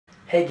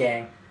Hey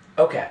gang,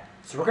 okay,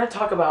 so we're going to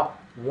talk about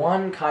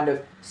one kind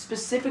of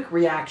specific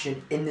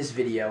reaction in this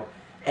video,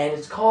 and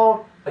it's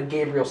called a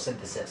Gabriel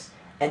synthesis.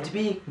 And to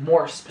be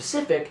more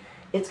specific,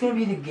 it's going to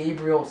be the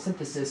Gabriel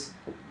synthesis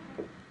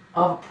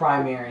of a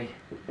primary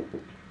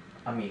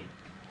amine.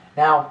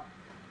 Now,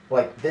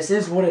 this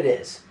is what it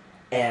is,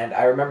 and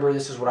I remember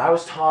this is what I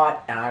was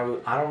taught, and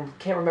I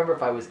can't remember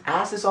if I was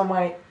asked this on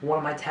one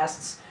of my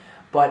tests,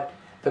 but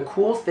the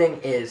cool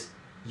thing is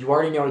you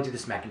already know how to do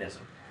this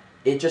mechanism.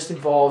 It just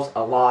involves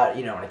a lot,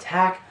 an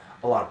attack,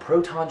 a lot of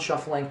proton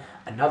shuffling,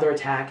 another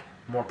attack,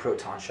 more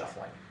proton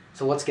shuffling.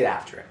 So let's get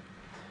after it.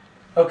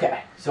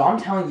 Okay, so I'm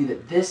telling you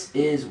that this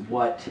is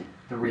what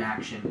the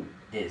reaction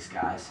is,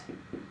 guys.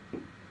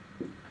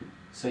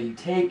 So you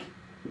take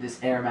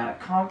this aromatic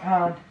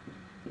compound,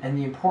 and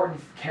the important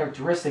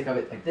characteristic of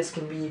it, this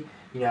can be,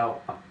 a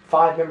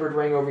 5-membered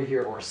ring over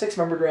here or a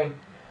 6-membered ring,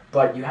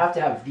 but you have to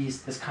have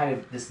this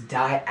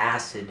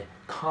diacid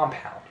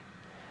compound.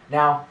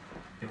 Now,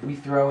 if we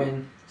throw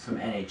in some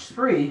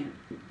NH3,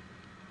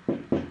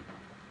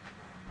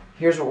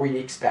 here's what we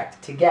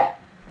expect to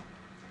get.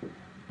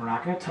 We're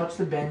not going to touch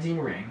the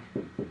benzene ring,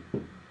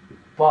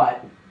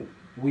 but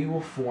we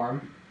will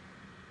form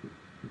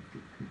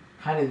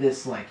kind of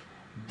this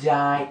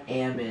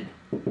diamide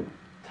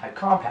type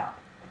compound,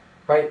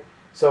 right?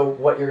 So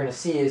what you're going to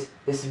see is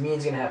this amine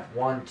is going to have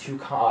 1, 2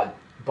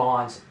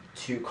 bonds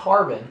to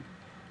carbon,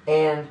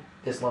 and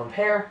this lone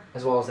pair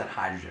as well as that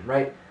hydrogen,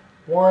 right?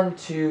 1,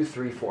 2,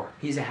 3, 4.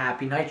 He's a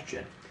happy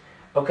nitrogen.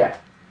 Okay, so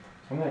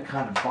I'm going to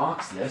kind of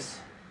box this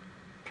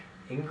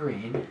in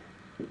green,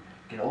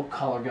 get a little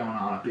color going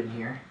on up in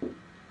here,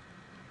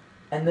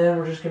 and then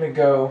we're just going to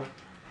go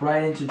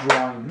right into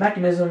drawing the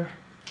mechanism,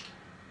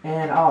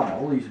 and I don't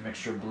know, we'll use a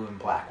mixture of blue and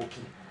black.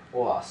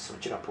 We'll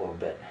switch it up a little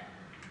bit.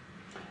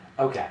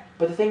 Okay,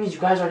 but the thing is,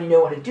 you guys already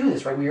know how to do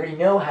this, right? We already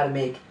know how to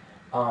make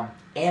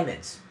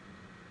amides,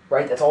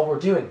 right? That's all we're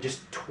doing,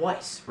 just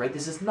twice, right?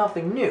 This is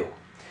nothing new.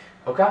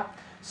 Okay,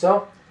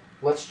 so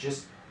let's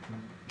just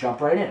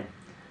jump right in.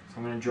 So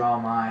I'm going to draw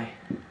my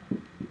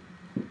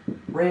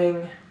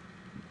ring.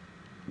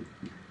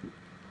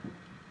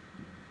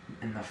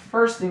 And the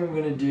first thing I'm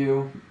going to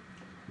do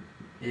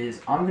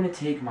is I'm going to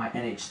take my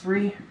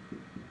NH3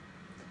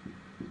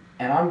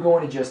 and I'm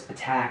going to just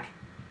attack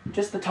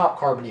just the top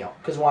carbonyl,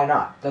 because why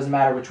not? Doesn't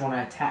matter which one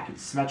I attack,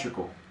 it's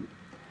symmetrical.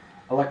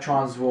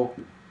 Electrons will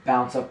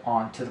bounce up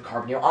onto the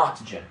carbonyl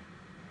oxygen,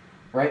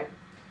 right?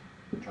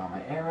 Draw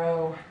my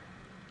arrow.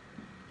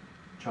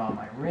 Draw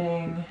my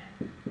ring.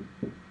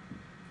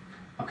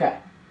 Okay,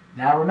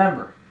 now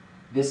remember,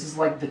 this is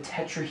like the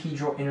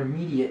tetrahedral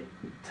intermediate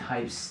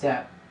type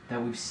step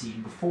that we've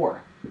seen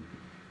before.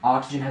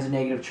 Oxygen has a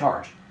negative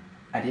charge.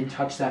 I didn't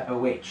touch that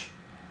OH.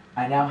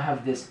 I now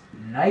have this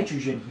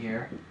nitrogen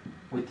here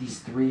with these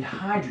 3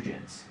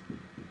 hydrogens.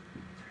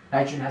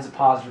 Nitrogen has a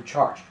positive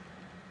charge.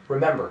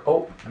 Remember,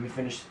 let me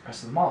finish the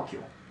rest of the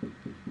molecule.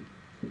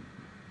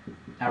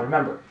 Now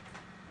remember,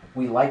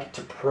 we like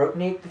to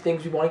protonate the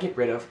things we want to get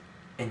rid of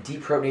and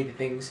deprotonate the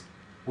things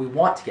we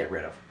want to get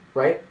rid of,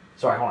 right?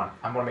 Sorry, hold on.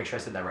 I want to make sure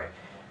I said that right.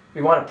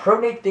 We want to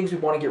protonate the things we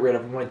want to get rid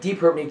of. We want to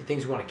deprotonate the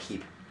things we want to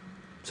keep.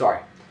 Sorry.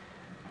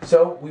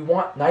 So we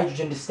want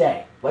nitrogen to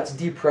stay. Let's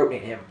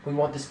deprotonate him. We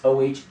want this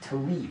OH to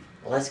leave.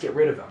 Let's get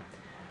rid of him.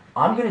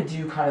 I'm going to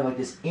do kind of like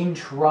this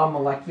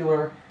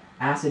intramolecular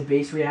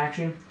acid-base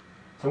reaction.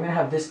 So I'm going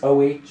to have this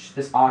OH,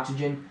 this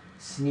oxygen,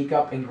 sneak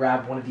up and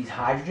grab one of these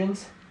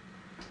hydrogens.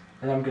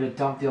 And then I'm going to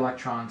dump the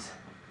electrons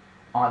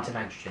onto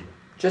nitrogen,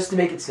 just to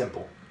make it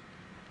simple.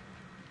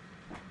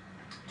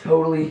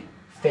 Totally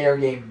fair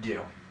game to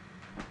do.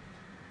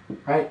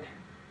 Right?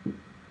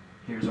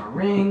 Here's our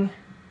ring.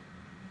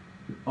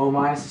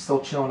 O- is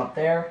still chilling up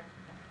there.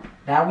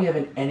 Now we have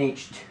an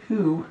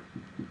NH2,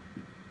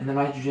 and the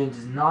nitrogen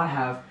does not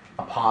have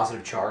a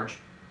positive charge.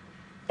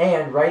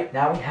 And right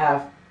now we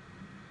have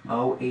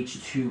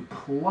OH2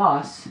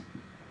 plus,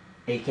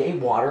 aka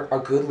water, a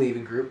good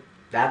leaving group.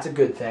 That's a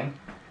good thing.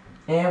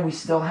 And we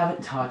still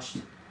haven't touched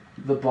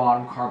the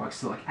bottom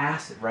carboxylic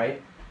acid,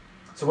 right?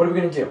 So what are we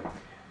going to do?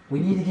 We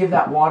need to give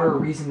that water a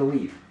reason to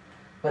leave.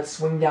 Let's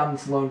swing down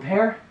this lone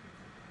pair,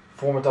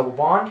 form a double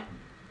bond,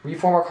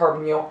 reform our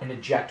carbonyl, and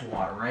eject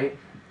water, right?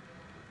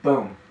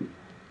 Boom.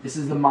 This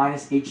is the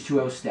minus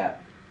H2O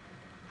step.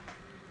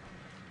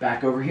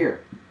 Back over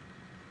here.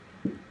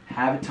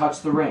 Have it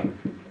touch the ring.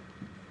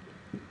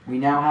 We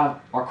now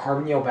have our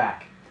carbonyl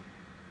back.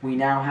 We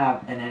now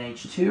have an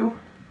NH2.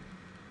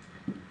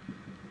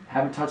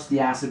 Haven't touched the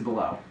acid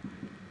below.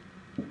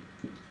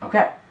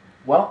 Okay,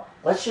 well,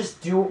 let's just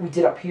do what we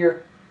did up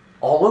here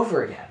all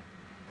over again.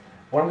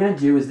 What I'm going to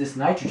do is this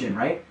nitrogen,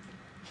 right?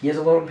 He has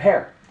a lone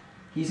pair.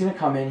 He's going to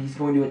come in, he's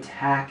going to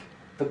attack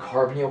the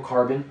carbonyl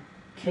carbon,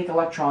 kick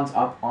electrons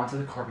up onto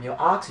the carbonyl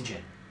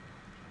oxygen.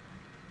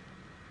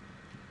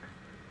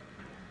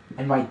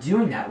 And by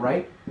doing that,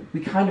 right, we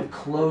kind of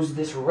close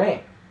this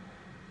ring,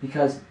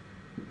 because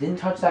didn't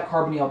touch that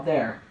carbonyl up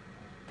there.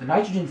 The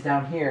nitrogen's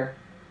down here,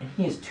 and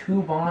he has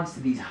 2 bonds to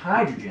these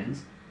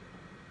hydrogens,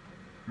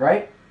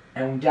 right?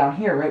 And down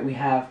here, right, we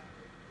have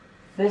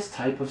this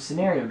type of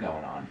scenario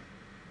going on.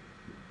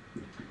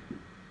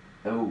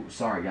 Oh,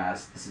 sorry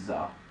guys, this is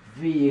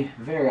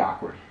very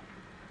awkward.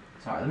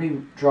 Sorry, let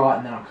me draw it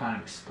and then I'll kind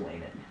of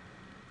explain it.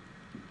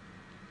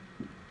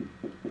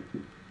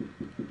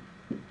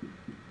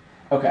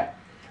 Okay,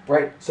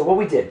 right, so what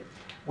we did,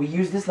 we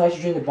used this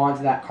nitrogen to bond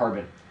to that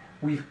carbon.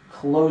 We've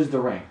closed the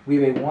ring. We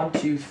have a 1,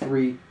 2,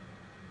 3,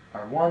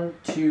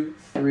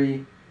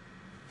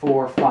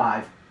 4,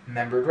 5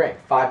 membered ring.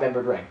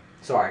 5-membered ring.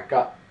 Sorry,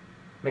 got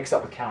mixed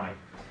up with counting.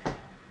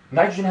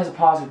 Nitrogen has a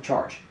positive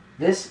charge.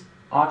 This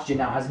oxygen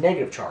now has a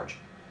negative charge.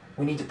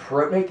 We need to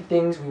protonate the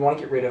things we want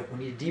to get rid of.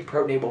 We need to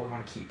deprotonate what we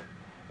want to keep.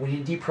 We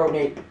need to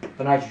deprotonate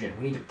the nitrogen.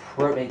 We need to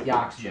protonate the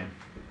oxygen.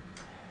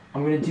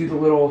 I'm going to do the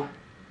little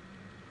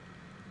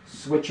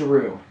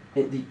switcheroo,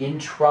 the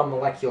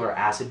intramolecular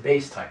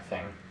acid-base type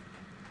thing.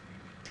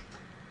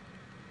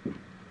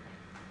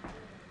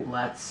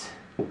 Let's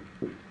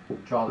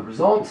draw the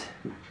result.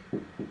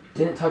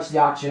 Didn't touch the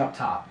oxygen up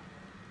top.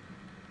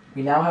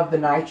 We now have the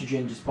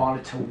nitrogen just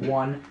bonded to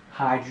one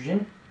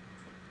hydrogen.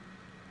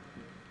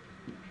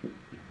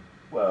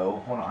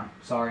 Whoa, hold on,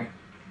 sorry.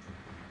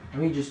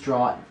 Let me just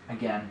draw it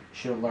again.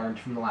 Should have learned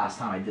from the last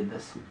time I did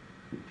this.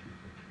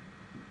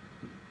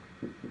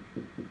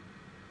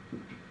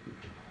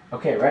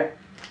 Okay, right?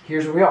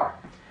 Here's where we are.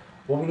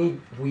 What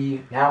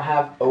we now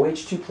have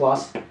OH2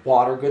 plus,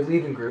 water, good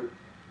leaving group.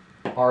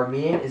 Our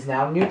amine is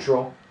now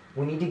neutral.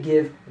 We need to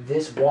give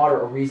this water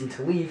a reason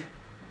to leave.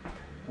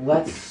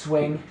 Let's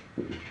swing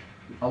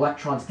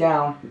electrons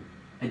down,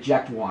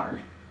 eject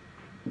water.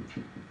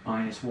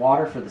 Minus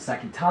water for the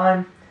second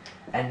time.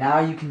 And now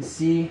you can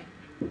see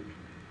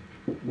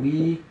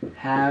we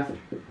have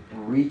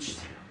reached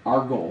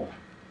our goal.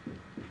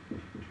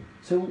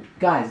 So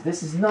guys,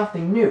 this is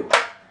nothing new.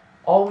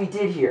 All we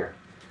did here,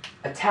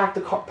 attack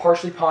the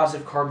partially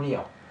positive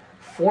carbonyl,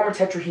 form a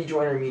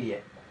tetrahedral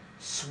intermediate,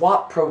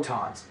 swap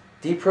protons,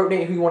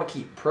 deprotonate who you want to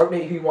keep,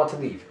 protonate who you want to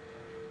leave,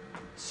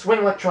 swing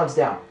electrons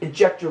down,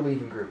 eject your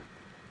leaving group.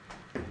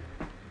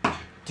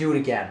 Do it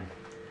again.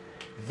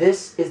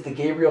 This is the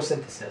Gabriel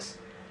synthesis.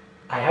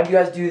 I have you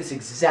guys do this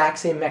exact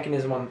same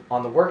mechanism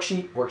on the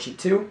worksheet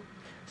 2,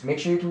 so make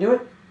sure you can do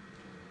it.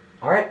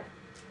 Alright,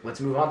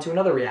 let's move on to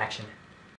another reaction.